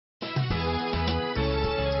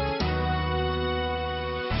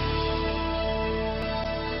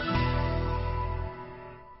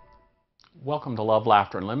Welcome to Love,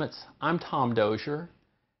 Laughter, and Limits. I'm Tom Dozier,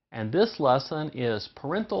 and this lesson is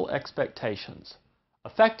Parental Expectations,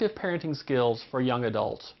 Effective Parenting Skills for Young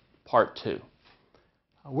Adults, Part 2.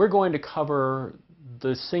 We're going to cover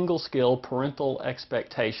the single skill parental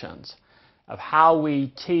expectations of how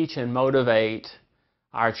we teach and motivate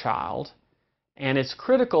our child, and it's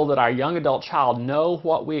critical that our young adult child know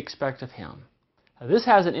what we expect of him. This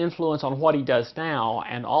has an influence on what he does now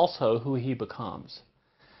and also who he becomes.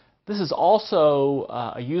 This is also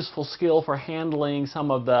a useful skill for handling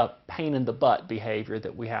some of the pain in the butt behavior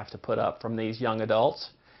that we have to put up from these young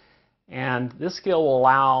adults. And this skill will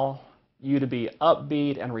allow you to be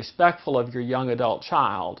upbeat and respectful of your young adult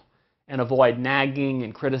child and avoid nagging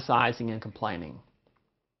and criticizing and complaining.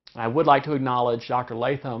 I would like to acknowledge Dr.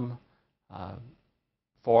 Latham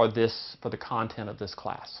for the content of this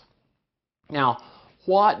class. Now,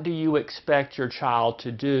 what do you expect your child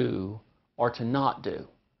to do or to not do?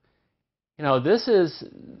 You know, this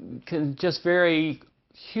can just vary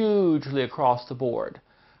hugely across the board,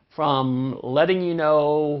 from letting you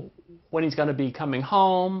know when he's going to be coming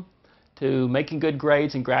home, to making good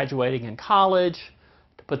grades and graduating in college,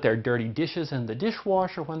 to put their dirty dishes in the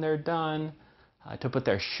dishwasher when they're done, to put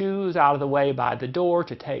their shoes out of the way by the door,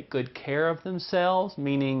 to take good care of themselves,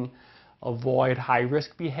 meaning avoid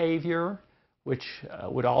high-risk behavior, which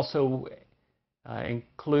would also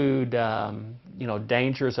include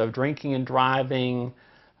dangers of drinking and driving,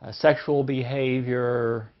 sexual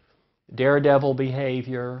behavior, daredevil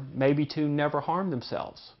behavior, maybe to never harm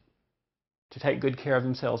themselves, to take good care of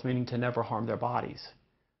themselves, meaning to never harm their bodies,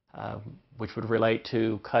 which would relate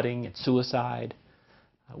to cutting and suicide.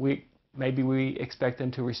 Maybe we expect them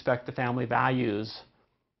to respect the family values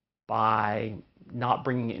by not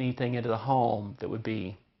bringing anything into the home that would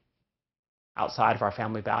be outside of our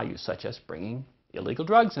family values, such as bringing illegal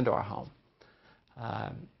drugs into our home,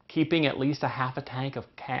 keeping at least a half a tank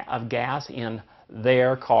of gas in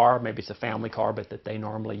their car, maybe it's a family car, but that they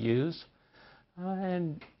normally use.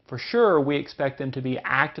 And for sure, we expect them to be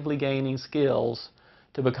actively gaining skills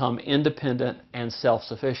to become independent and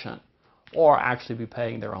self-sufficient, or actually be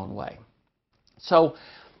paying their own way. So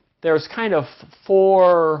there's kind of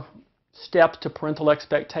 4 steps to parental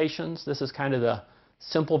expectations. This is kind of the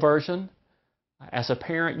simple version. As a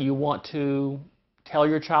parent, you want to tell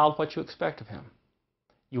your child what you expect of him.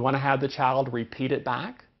 You want to have the child repeat it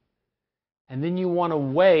back. And then you want to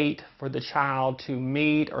wait for the child to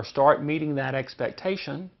meet or start meeting that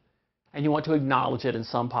expectation, and you want to acknowledge it in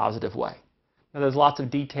some positive way. Now, there's lots of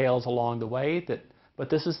details along the way, but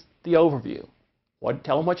this is the overview.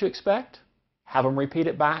 Tell them what you expect, have them repeat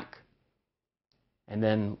it back, and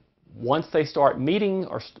then once they start meeting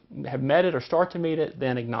or have met it or start to meet it,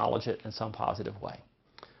 then acknowledge it in some positive way.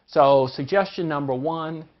 So suggestion number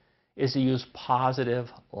 1 is to use positive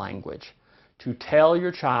language, to tell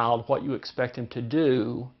your child what you expect him to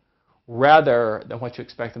do rather than what you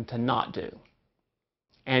expect them to not do.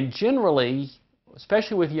 And generally,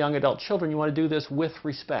 especially with young adult children, you want to do this with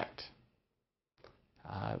respect.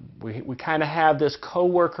 We kind of have this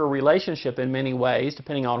coworker relationship in many ways,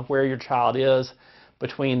 depending on where your child is,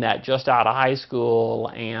 between that just out of high school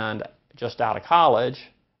and just out of college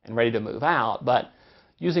and ready to move out. But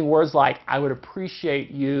using words like, I would appreciate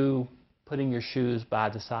you putting your shoes by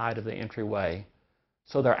the side of the entryway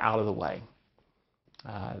so they're out of the way.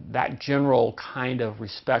 That general kind of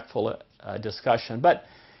respectful discussion. But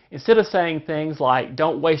instead of saying things like,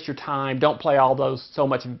 don't waste your time, don't play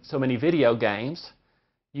so many video games,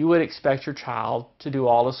 you would expect your child to do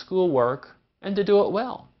all the schoolwork and to do it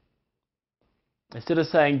well. Instead of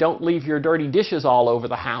saying, don't leave your dirty dishes all over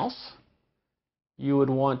the house, you would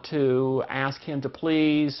want to ask him to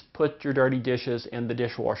please put your dirty dishes in the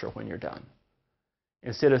dishwasher when you're done.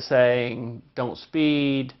 Instead of saying, don't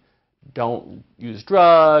speed, don't use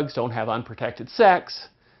drugs, don't have unprotected sex,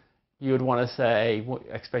 you would want to say,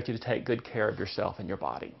 I expect you to take good care of yourself and your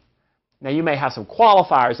body. Now, you may have some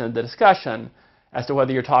qualifiers in the discussion as to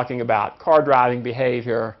whether you're talking about car driving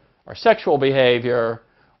behavior or sexual behavior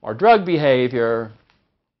or drug behavior,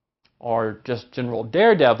 or just general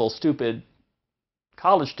daredevil, stupid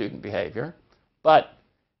college student behavior. But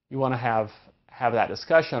you want to have that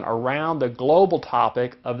discussion around the global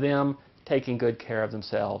topic of them taking good care of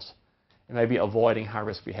themselves and maybe avoiding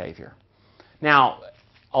high-risk behavior. Now,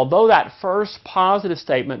 although that first positive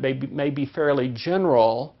statement may be fairly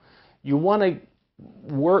general, you want to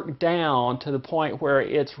work down to the point where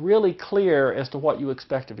it's really clear as to what you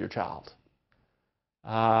expect of your child.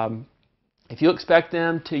 If you expect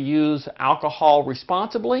them to use alcohol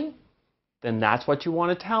responsibly, then that's what you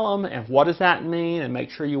want to tell them. And what does that mean? And make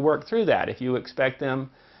sure you work through that. If you expect them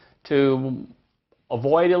to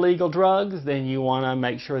avoid illegal drugs, then you want to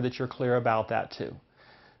make sure that you're clear about that too.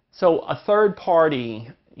 So a third party,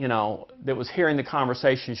 that was hearing the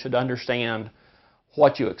conversation should understand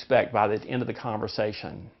what you expect by the end of the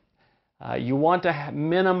conversation. You want to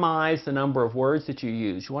minimize the number of words that you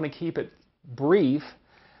use. You want to keep it brief,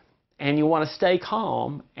 and you want to stay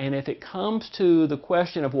calm. And if it comes to the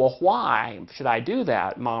question of, well, why should I do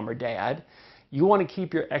that, Mom or Dad, you want to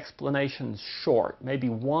keep your explanations short, maybe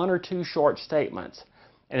 1 or 2 short statements.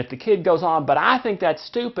 And if the kid goes on, but I think that's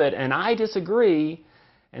stupid and I disagree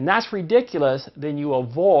and that's ridiculous, then you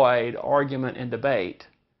avoid argument and debate.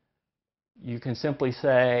 You can simply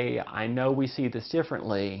say, I know we see this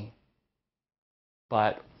differently,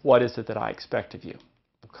 but what is it that I expect of you?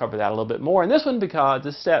 We'll cover that a little bit more in this one because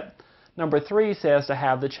this step number 3 says to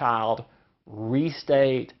have the child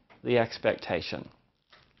restate the expectation.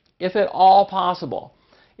 If at all possible,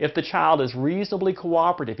 if the child is reasonably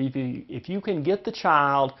cooperative, if you can get the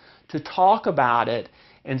child to talk about it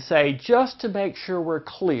and say, just to make sure we're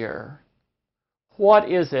clear, what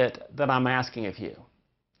is it that I'm asking of you?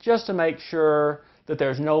 Just to make sure that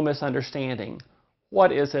there's no misunderstanding,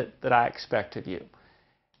 what is it that I expect of you?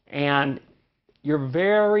 And you're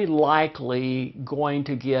very likely going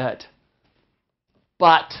to get,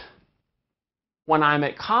 but when I'm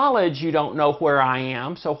at college, you don't know where I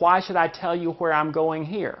am, so why should I tell you where I'm going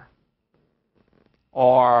here?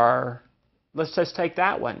 Or let's just take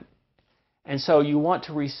that one. And so you want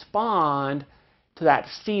to respond to that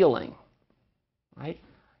feeling, right?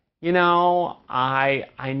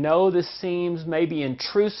 I know this seems maybe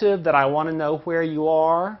intrusive that I want to know where you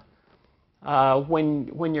are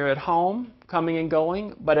when you're at home, coming and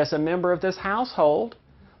going, but as a member of this household,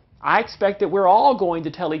 I expect that we're all going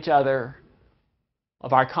to tell each other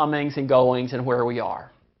of our comings and goings and where we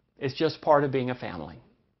are. It's just part of being a family.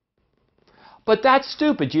 But that's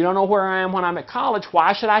stupid. You don't know where I am when I'm at college.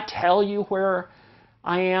 Why should I tell you where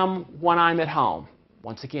I am when I'm at home?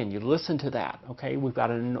 Once again, you listen to that, okay? We've got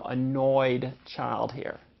an annoyed child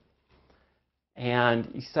here. And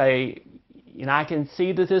you say, I can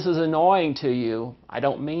see that this is annoying to you. I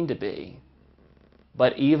don't mean to be.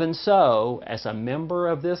 But even so, as a member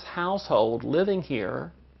of this household living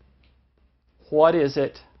here, what is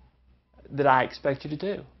it that I expect you to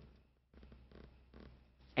do?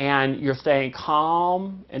 And you're staying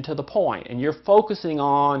calm and to the point, and you're focusing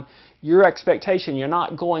on your expectation. You're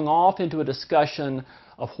not going off into a discussion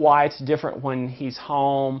of why it's different when he's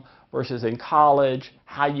home versus in college,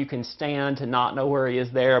 how you can stand to not know where he is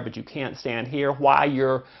there, but you can't stand here, why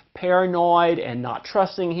you're paranoid and not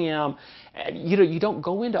trusting him. You don't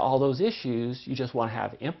go into all those issues. You just want to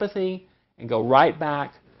have empathy and go right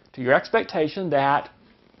back to your expectation that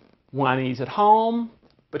when he's at home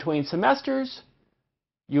between semesters,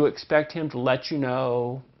 you expect him to let you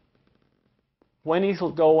know when he's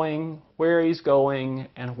going, where he's going,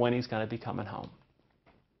 and when he's going to be coming home.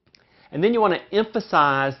 And then you want to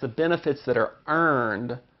emphasize the benefits that are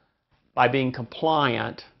earned by being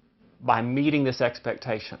compliant, by meeting this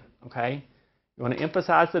expectation, okay? You want to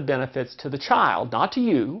emphasize the benefits to the child, not to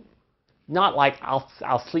you. Not like,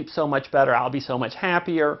 I'll sleep so much better, I'll be so much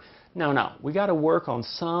happier. No. We got to work on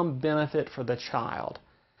some benefit for the child.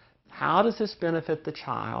 How does this benefit the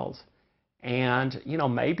child? And,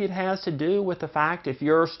 maybe it has to do with the fact if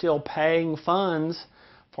you're still paying funds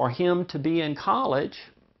for him to be in college,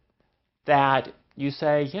 that you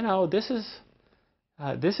say, this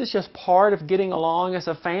is just part of getting along as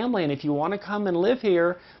a family, and if you want to come and live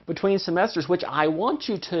here between semesters, which I want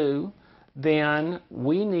you to, then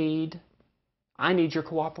I need your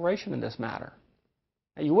cooperation in this matter.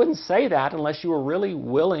 Now, you wouldn't say that unless you were really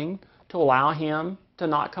willing to allow him to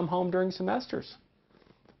not come home during semesters.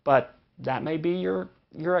 But that may be your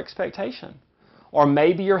expectation. Or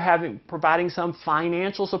maybe you're providing some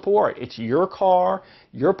financial support. It's your car,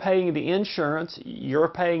 you're paying the insurance, you're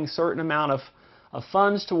paying a certain amount of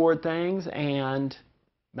funds toward things, and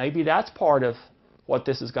maybe that's part of what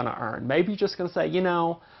this is going to earn. Maybe you're just going to say,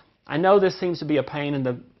 I know this seems to be a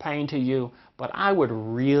pain to you, but I would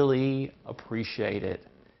really appreciate it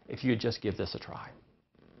if you'd just give this a try.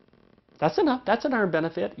 That's enough. That's an earned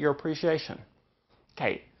benefit, your appreciation.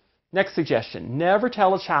 Okay, next suggestion. Never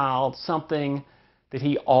tell a child something that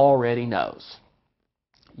he already knows.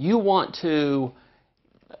 You want to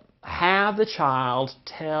have the child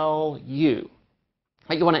tell you.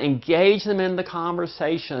 You want to engage them in the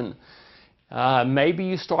conversation. Maybe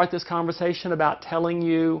you start this conversation about telling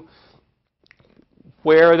you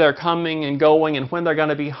where they're coming and going and when they're going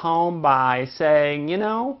to be home by saying,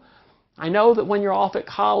 I know that when you're off at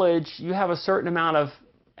college, you have a certain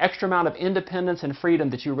extra amount of independence and freedom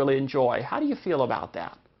that you really enjoy. How do you feel about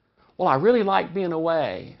that? well, I really like being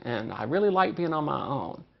away, and I really like being on my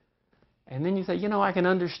own. And then you say, you know, I can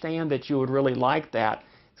understand that you would really like that.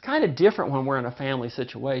 It's kind of different when we're in a family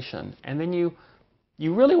situation. And then you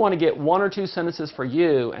really want to get one or two sentences for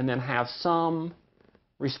you and then have some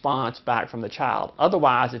response back from the child.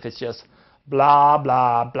 Otherwise, if it's just blah,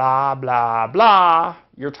 blah, blah, blah, blah,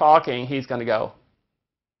 you're talking, he's going to go,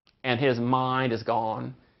 and his mind is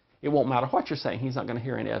gone. It won't matter what you're saying. He's not going to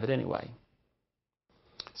hear any of it anyway.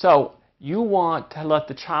 So you want to let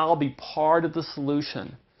the child be part of the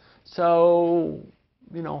solution. So,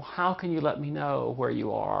 you know, how can you let me know where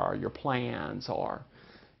you are, your plans, or,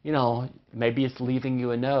 you know, maybe it's leaving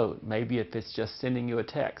you a note. Maybe if it's just sending you a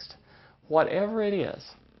text. Whatever it is,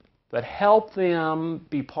 but help them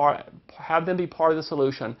be have them be part of the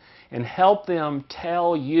solution, and help them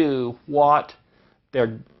tell you what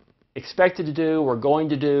they're expected to do, or going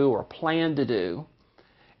to do, or plan to do.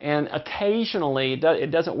 And occasionally, it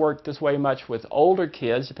doesn't work this way much with older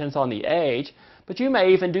kids, depends on the age, but you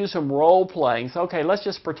may even do some role playing. So, okay, let's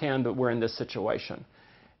just pretend that we're in this situation,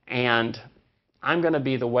 and I'm going to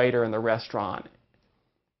be the waiter in the restaurant.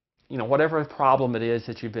 You know, whatever problem it is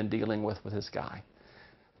that you've been dealing with this guy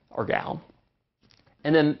or gal.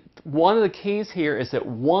 And then one of the keys here is that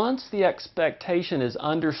once the expectation is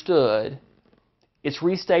understood, it's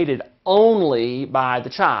restated only by the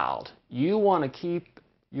child. You want to keep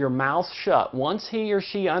your mouth shut. Once he or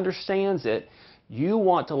she understands it, you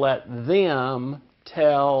want to let them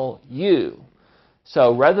tell you.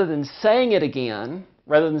 So rather than saying it again,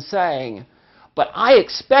 rather than saying, but I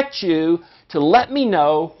expect you to let me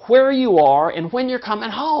know where you are and when you're coming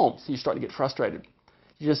home. So you start to get frustrated.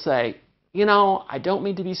 You just say, you know, I don't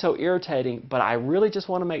mean to be so irritating, but I really just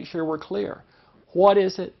want to make sure we're clear. What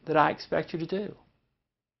is it that I expect you to do?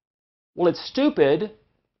 Well, it's stupid.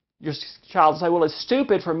 Your child will say, well, it's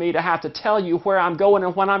stupid for me to have to tell you where I'm going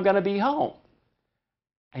and when I'm going to be home.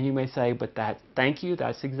 And you may say, but thank you,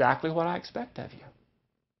 that's exactly what I expect of you.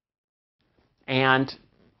 And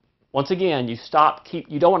once again, you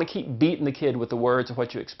don't want to keep beating the kid with the words of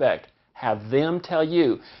what you expect. Have them tell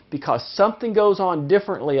you, because something goes on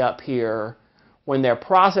differently up here when they're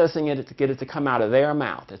processing it to get it to come out of their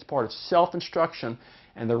mouth. It's part of self-instruction,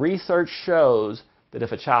 and the research shows that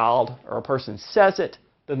if a child or a person says it,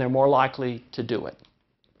 then they're more likely to do it.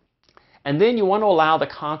 And then you want to allow the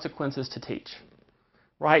consequences to teach,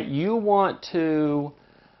 right? You want to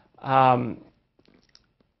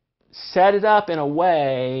set it up in a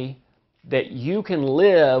way that you can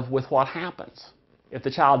live with what happens. If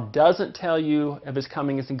the child doesn't tell you of his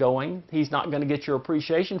coming and going, he's not going to get your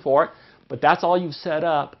appreciation for it, but that's all you've set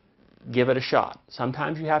up. Give it a shot.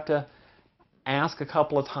 Sometimes you have to ask a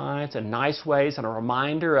couple of times in nice ways and a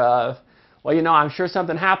reminder of, well, you know, I'm sure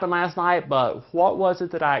something happened last night, but what was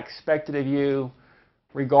it that I expected of you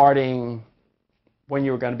regarding when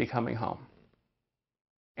you were going to be coming home?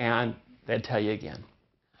 And they'd tell you again.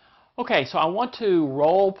 Okay, so I want to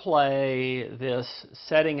role play this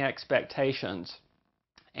setting expectations.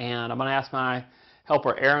 And I'm going to ask my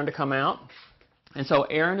helper Aaron to come out. And so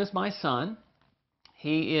Aaron is my son.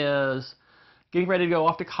 He is getting ready to go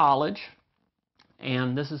off to college.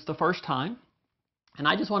 And this is the first time. And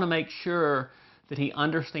I just want to make sure that he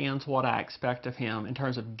understands what I expect of him in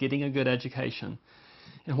terms of getting a good education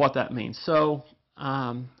and what that means. So,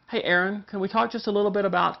 hey Aaron, can we talk just a little bit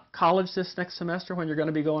about college this next semester when you're going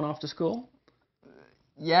to be going off to school?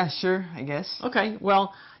 Yeah, sure, I guess. Okay,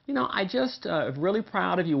 well, you know, I just really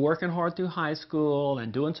proud of you working hard through high school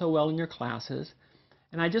and doing so well in your classes.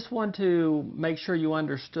 And I just want to make sure you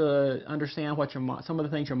understand what some of the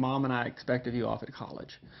things your mom and I expect of you off at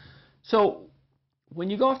college. So, when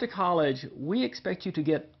you go off to college, we expect you to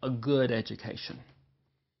get a good education.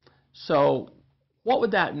 So, what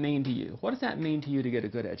would that mean to you? What does that mean to you to get a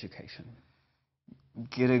good education?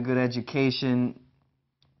 Get a good education,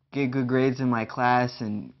 get good grades in my class,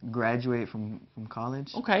 and graduate from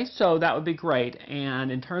college. Okay, so that would be great.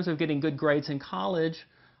 And in terms of getting good grades in college,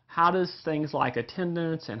 how does things like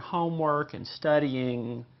attendance and homework and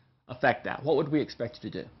studying affect that? What would we expect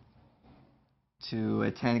you to do? To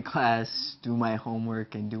attend class, do my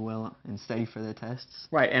homework, and do well and study for the tests.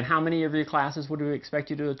 Right, and how many of your classes would we expect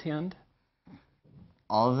you to attend?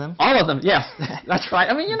 All of them? All of them, yes. That's right.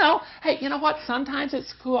 I mean, you know, hey, you know what? Sometimes at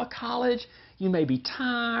school, at college, you may be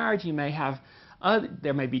tired, you may have,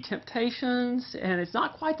 there may be temptations, and it's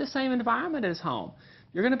not quite the same environment as home.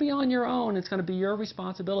 You're going to be on your own. It's going to be your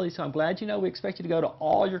responsibility. So I'm glad you know we expect you to go to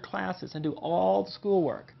all your classes and do all the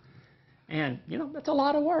schoolwork. And, you know, that's a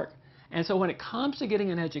lot of work. And so when it comes to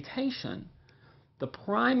getting an education, the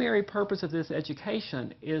primary purpose of this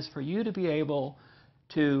education is for you to be able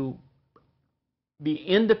to be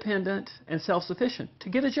independent and self-sufficient to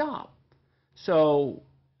get a job. So,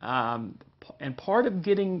 and part of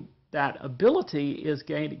getting that ability is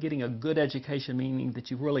getting a good education, meaning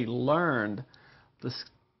that you've really learned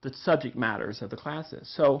the subject matters of the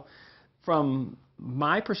classes. So, from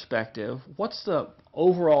my perspective, what's the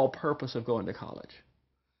overall purpose of going to college?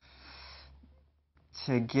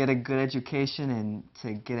 To get a good education and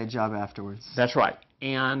to get a job afterwards. That's right.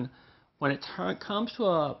 And when it comes to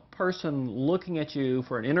a person looking at you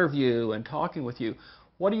for an interview and talking with you,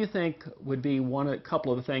 what do you think would be a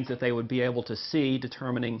couple of the things that they would be able to see to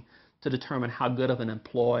determine how good of an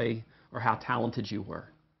employee or how talented you were?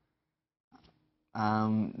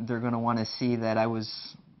 They're going to want to see that I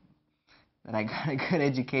got a good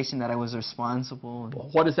education, that I was responsible.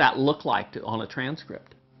 What does that look like on a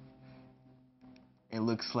transcript? It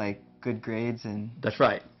looks like good grades and... That's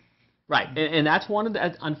right. Right. And that's one of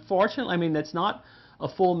the, unfortunately, I mean, that's not a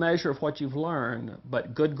full measure of what you've learned,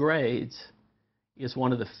 but good grades is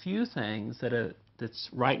one of the few things that's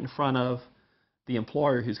right in front of the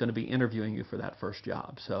employer who's going to be interviewing you for that first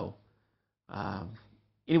job. So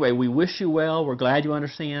anyway, we wish you well. We're glad you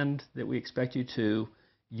understand that we expect you to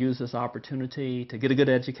use this opportunity to get a good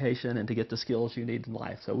education and to get the skills you need in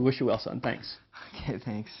life. So we wish you well, son. Thanks. Okay,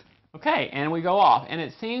 thanks. Okay, and we go off. And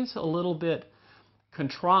it seems a little bit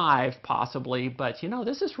contrived, possibly, but you know,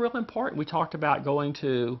 this is real important. We talked about going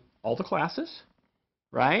to all the classes,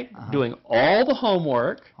 right? Doing all the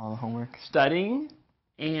homework. All the homework. Studying,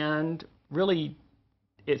 and really,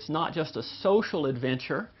 it's not just a social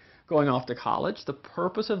adventure going off to college. The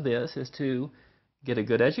purpose of this is to get a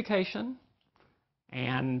good education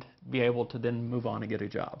and be able to then move on and get a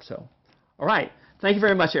job. So, all right. Thank you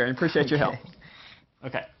very much, Aaron. Appreciate your help.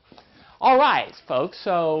 Okay. All right, folks.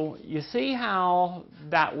 So you see how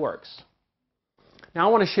that works. Now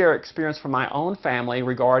I want to share experience from my own family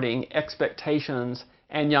regarding expectations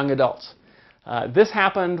and young adults. This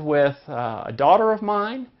happened with a daughter of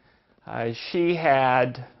mine. She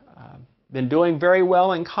had been doing very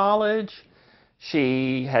well in college.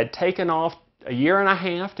 She had taken off a year and a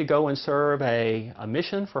half to go and serve a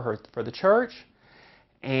mission for the church.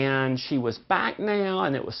 And she was back now,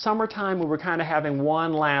 and it was summertime. We were kind of having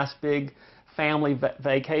one last big family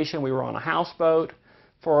vacation. We were on a houseboat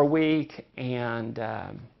for a week, and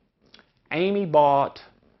Amy bought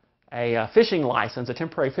a fishing license, a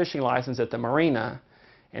temporary fishing license at the marina,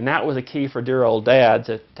 and that was a key for dear old Dad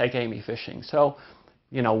to take Amy fishing. So,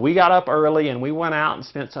 you know, we got up early and we went out and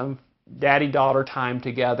spent some daddy-daughter time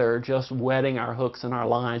together, just wetting our hooks and our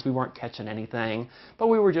lines. We weren't catching anything, but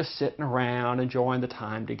we were just sitting around enjoying the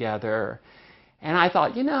time together. And I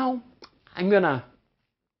thought, you know, I'm gonna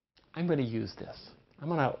use this. I'm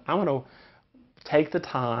gonna take the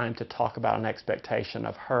time to talk about an expectation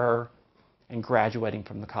of her and graduating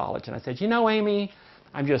from the college. And I said, you know, Amy,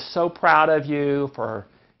 I'm just so proud of you for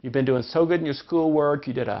you've been doing so good in your schoolwork.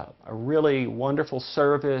 You did a really wonderful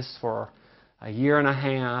service for a year and a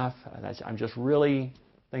half. I'm just really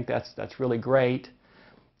think that's really great.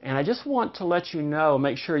 And I just want to let you know,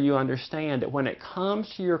 make sure you understand that when it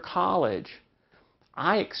comes to your college,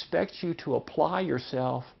 I expect you to apply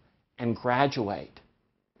yourself and graduate.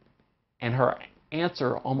 And her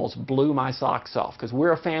answer almost blew my socks off, because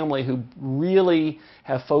we're a family who really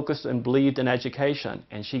have focused and believed in education.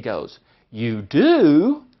 And she goes, "You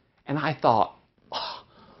do?" And I thought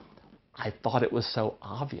it was so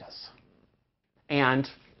obvious. And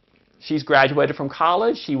she's graduated from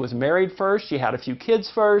college. She was married first. She had a few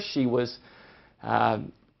kids first. She was,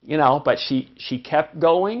 you know, but she kept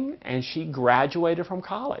going, and she graduated from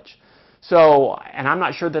college. So, and I'm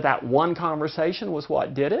not sure that one conversation was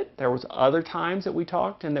what did it. There was other times that we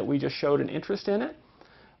talked and that we just showed an interest in it.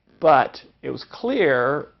 But it was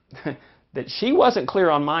clear that she wasn't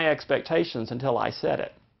clear on my expectations until I said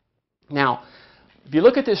it. Now, if you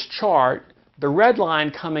look at this chart, the red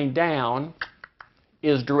line coming down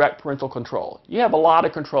is direct parental control. You have a lot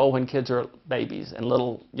of control when kids are babies and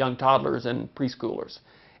little young toddlers and preschoolers.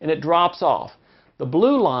 And it drops off. The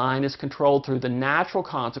blue line is controlled through the natural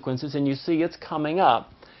consequences, and you see it's coming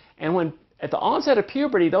up. And when at the onset of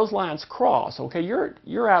puberty, those lines cross. Okay,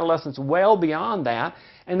 your adolescent's well beyond that,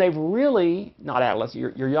 and they've really, not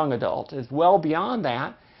adolescent, your young adult is well beyond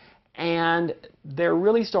that, and they're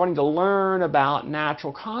really starting to learn about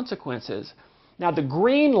natural consequences. Now, the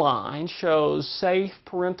green line shows safe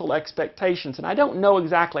parental expectations, and I don't know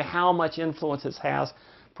exactly how much influence this has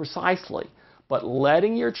precisely, but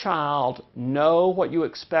letting your child know what you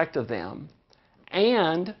expect of them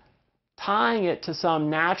and tying it to some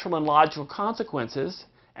natural and logical consequences,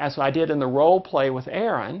 as I did in the role play with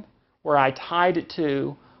Aaron, where I tied it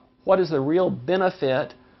to what is the real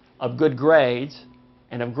benefit of good grades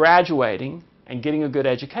and of graduating and getting a good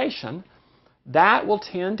education, that will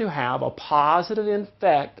tend to have a positive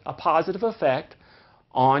effect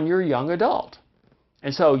on your young adult.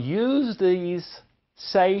 And so use these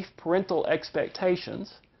safe parental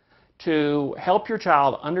expectations to help your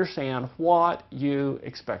child understand what you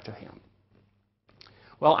expect of him.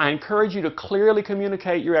 Well, I encourage you to clearly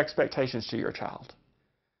communicate your expectations to your child.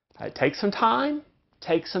 It takes some time,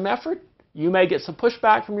 takes some effort. You may get some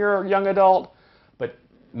pushback from your young adult, but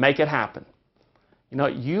make it happen. You know,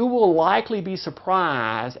 you will likely be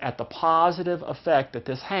surprised at the positive effect that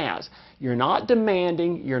this has. You're not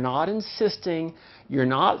demanding, you're not insisting, you're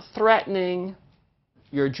not threatening,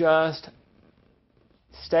 you're just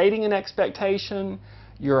stating an expectation,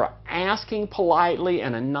 you're asking politely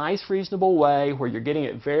in a nice, reasonable way where you're getting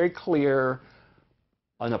it very clear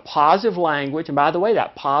in a positive language. And by the way,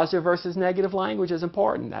 that positive versus negative language is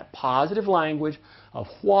important. That positive language of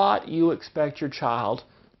what you expect your child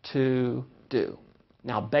to do.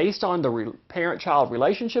 Now, based on the parent-child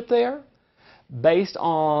relationship there, based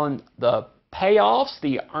on the payoffs,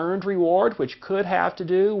 the earned reward, which could have to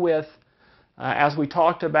do with, as we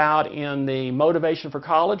talked about in the Motivation for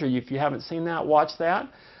College, or if you haven't seen that, watch that.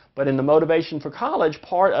 But in the Motivation for College,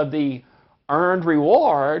 part of the earned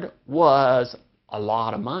reward was a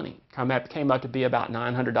lot of money. Came up to be about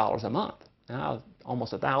 $900 a month, now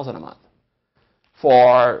almost $1,000 a month,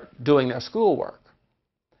 for doing their schoolwork.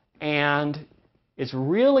 And it's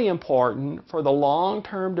really important for the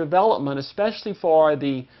long-term development, especially for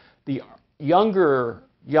the younger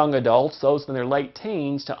young adults, those in their late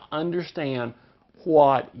teens, to understand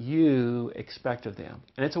what you expect of them.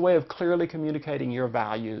 And it's a way of clearly communicating your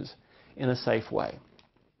values in a safe way.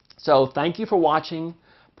 So thank you for watching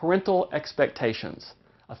Parental Expectations,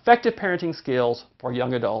 Effective Parenting Skills for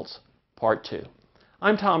Young Adults, Part 2.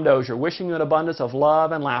 I'm Tom Dozier, wishing you an abundance of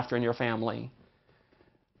love and laughter in your family,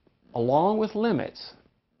 along with limits,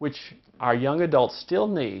 which our young adults still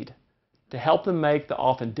need to help them make the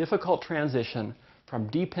often difficult transition from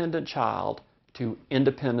dependent child to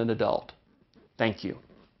independent adult. Thank you.